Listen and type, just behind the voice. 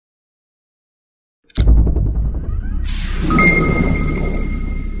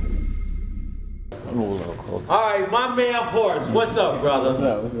All right, my man Horse. What's up, brother? What's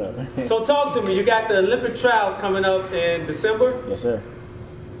up? What's up? So talk to me. You got the Olympic trials coming up in December? Yes, sir.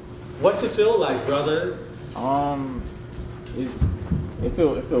 What's it feel like, brother? It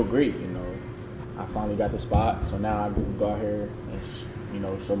feel great. You know, I finally got the spot, so now I can go out here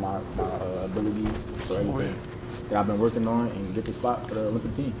and show my abilities, so everything that I've been working on, and get the spot for the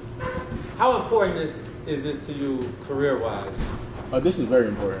Olympic team. How important is this to you career-wise? This is very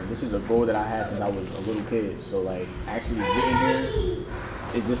important. This is a goal that I had since I was a little kid. So like actually getting here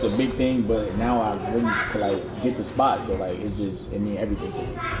is just a big thing. But now I really can like get the spot. So like it means everything to me.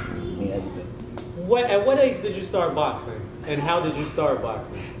 It means everything. At what age did you start boxing? And how did you start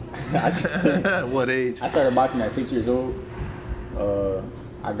boxing? What age? I started boxing at 6 years old.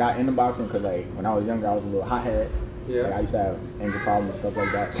 I got into boxing because like when I was younger I was a little hothead. Yeah. Like, I used to have anger problems and stuff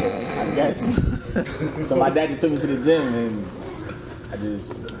like that. So I guess so my dad just took me to the gym and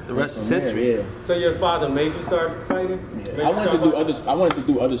the rest is history. Yeah. So your father made you start fighting? Yeah. I wanted to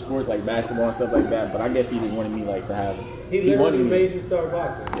do other sports like basketball and stuff like that, but I guess he just wanted me like to have. He literally made you start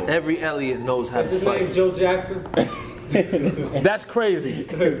boxing. Yeah. Every Elliott knows how to fight. His name Joe Jackson. That's crazy.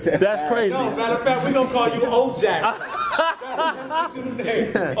 That's crazy. No, matter of fact, we're gonna call you O Jackson. That's your new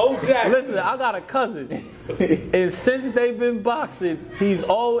name. O Jackson. Listen, I got a cousin, and since they've been boxing,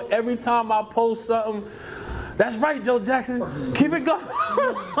 every time I post something. That's right, Joe Jackson. Keep it going.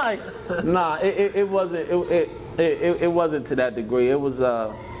 Like, nah, it wasn't. It wasn't to that degree. It was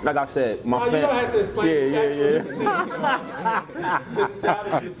like I said, my family. You don't have to explain.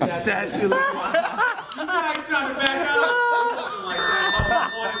 Statue. You trying to back out?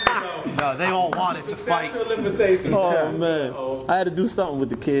 No, they all wanted to fight. Statute of limitations. Oh man, I had to do something with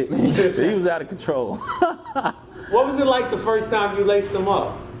the kid. He was out of control. What was it like the first time you laced him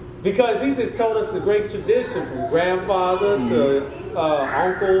up? Because he just told us the great tradition from grandfather to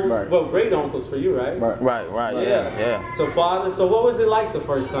uncles, well, great uncles for you, right? Right, yeah. So father, so what was it like the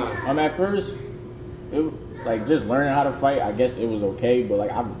first time? At first, it like just learning how to fight. I guess it was okay, but like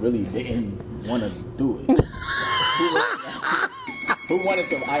I really didn't want to do it. Who wanted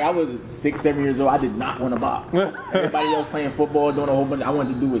to? I was 6, 7 years old. I did not want to box. Everybody else playing football, doing a whole bunch. I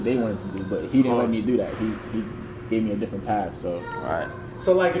wanted to do what they wanted to do, but he didn't let me do that. He gave me a different path. So right.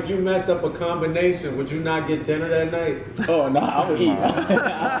 So like if you messed up a combination, would you not get dinner that night? Oh no, I would eat.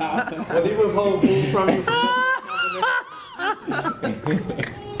 Well, he would hold food from you for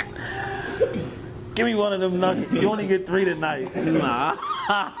Give me one of them nuggets. You only get 3 tonight. Nah.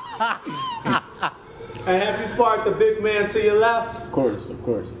 And have you sparked the big man to your left? Of course.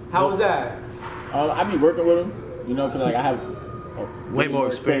 How was that? I be working with him, because like I have way more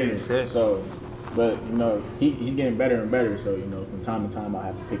experience. Yeah. So, but he's getting better and better. So from time to time I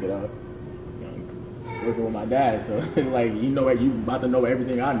have to pick it up. Working with my dad, so it's like you about to know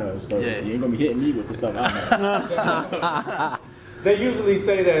everything I know. So you ain't gonna be hitting me with the stuff I know. They usually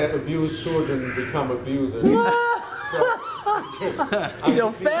say that abused children become abusers.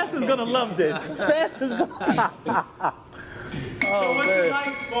 Yo, Fast is gonna love this. Fast is gonna. So what's it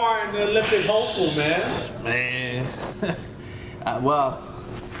like sparring the Olympic hopeful, man? Man, well,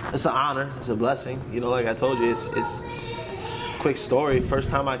 it's an honor. It's a blessing. Like I told you, it's quick story.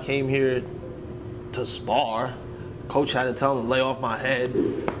 First time I came here to spar, coach had to tell him to lay off my head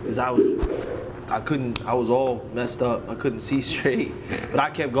because I was all messed up. I couldn't see straight, but I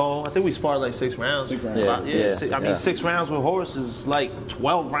kept going. I think we sparred like 6 rounds. 6 rounds. I mean, 6 rounds with horses is like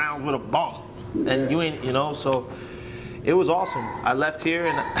 12 rounds with a bum, and you ain't, so it was awesome. I left here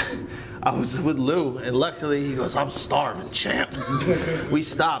and I was with Lou, and luckily he goes, "I'm starving, champ." We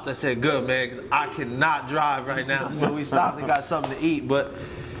stopped. I said, "Good, man, because I cannot drive right now." So we stopped and got something to eat, but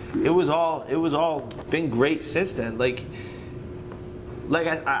it was all been great since then. Like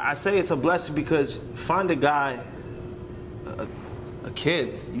I say, it's a blessing because find a guy, a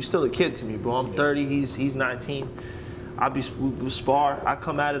kid. You still a kid to me, bro. I'm 30. He's 19. We spar. I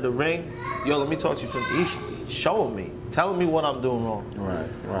come out of the ring. Yo, let me talk to you from he's showing me, telling me what I'm doing wrong. Right.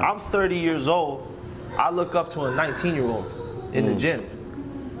 I'm 30 years old. I look up to a 19-year-old in the gym.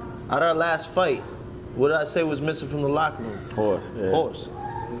 At our last fight, what did I say was missing from the locker room? Horse.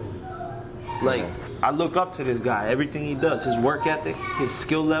 Like, I look up to this guy, everything he does, his work ethic, his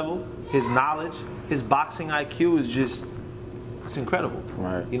skill level, his knowledge, his boxing IQ is just, it's incredible.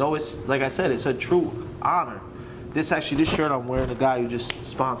 Right. It's, like I said, it's a true honor. This shirt I'm wearing, the guy who just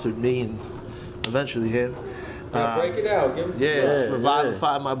sponsored me and eventually him. Break it out. Give us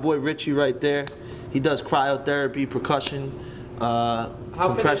Revivify, my boy Richie right there. He does cryotherapy, percussion.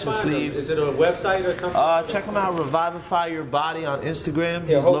 compression sleeves. Is it a website or something? Check them out. Revivify Your Body on Instagram.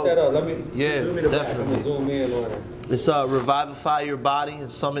 Yeah, hold that up. Let me. Yeah, give me the definitely. I'm gonna zoom in on it. It's Revivify Your Body in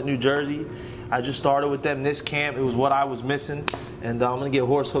Summit, New Jersey. I just started with them this camp. It was what I was missing, and I'm gonna get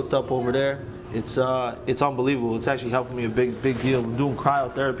horse hooked up over there. It's unbelievable. It's actually helping me a big deal. I'm doing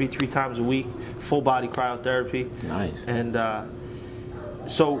cryotherapy 3 times a week, full body cryotherapy. Nice. And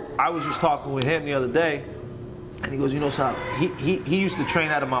so I was just talking with him the other day, and he goes, you know, so he used to train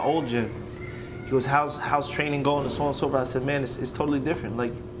out of my old gym. He goes, how's training going and so on and so forth. I said, man, it's totally different.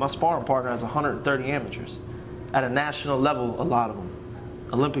 Like, my sparring partner has 130 amateurs at a national level, a lot of them.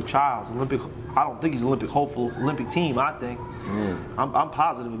 Olympic trials, I don't think he's Olympic hopeful, Olympic team, I think. I'm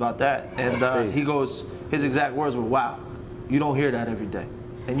positive about that. And he goes, his exact words were, wow, you don't hear that every day.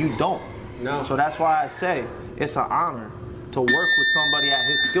 And you don't. No. So that's why I say it's an honor to work with somebody at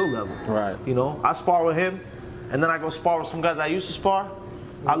his skill level. Right. You know, I spar with him, and then I go spar with some guys I used to spar.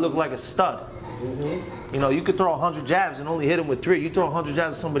 I look like a stud. You know, you could throw 100 jabs and only hit him with 3. You throw 100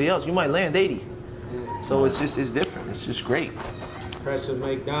 jabs at somebody else, you might land 80. So it's different. It's just great. Pressure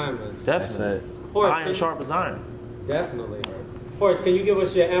make diamonds. Definitely. Horace, Iron sharp as iron. Definitely. Horace, can you give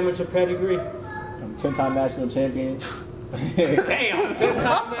us your amateur pedigree? I'm 10-time national champion. Damn,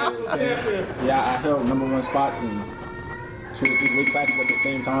 10-time national champion. Yeah, I held #1 spots in 2 or 3 weight classes at the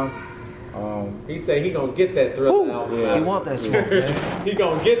same time. He said he gonna get that thriller out. Yeah. He want that smoke, man. He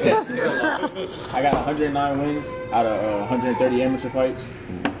gonna get that thriller. I got 109 wins out of 130 amateur fights.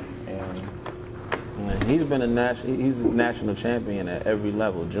 He's been he's a national champion at every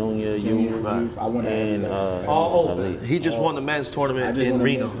level, junior, youth, I won and all over. elite. He just won the men's tournament in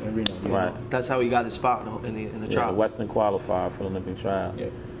Reno. Yeah. Right. That's how he got his spot in the Yeah, trials. the Western qualifier for the Olympic trials,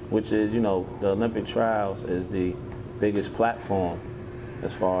 which is, you know, the Olympic trials is the biggest platform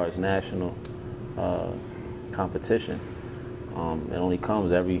as far as national competition. It only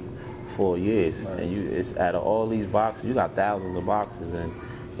comes every 4 years, and it's out of all these boxes, you got thousands of boxes, and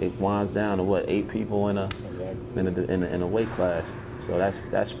it winds down to what, 8 people in a weight class. So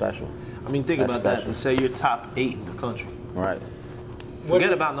that's special. I mean, think about that. To say you're top 8 in the country. Right.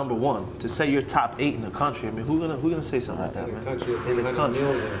 Forget about #1. To say you're top 8 in the country. I mean, who gonna say something like that, In man? the country of In the 300 country.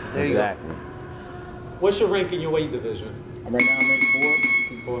 million. There you Exactly. What's your rank in your weight division? Right now I'm ranked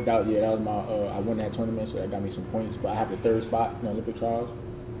 4. That was my. I won that tournament, so that got me some points. But I have the 3rd spot in the Olympic trials,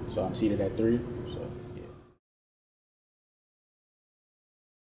 so I'm seated at 3.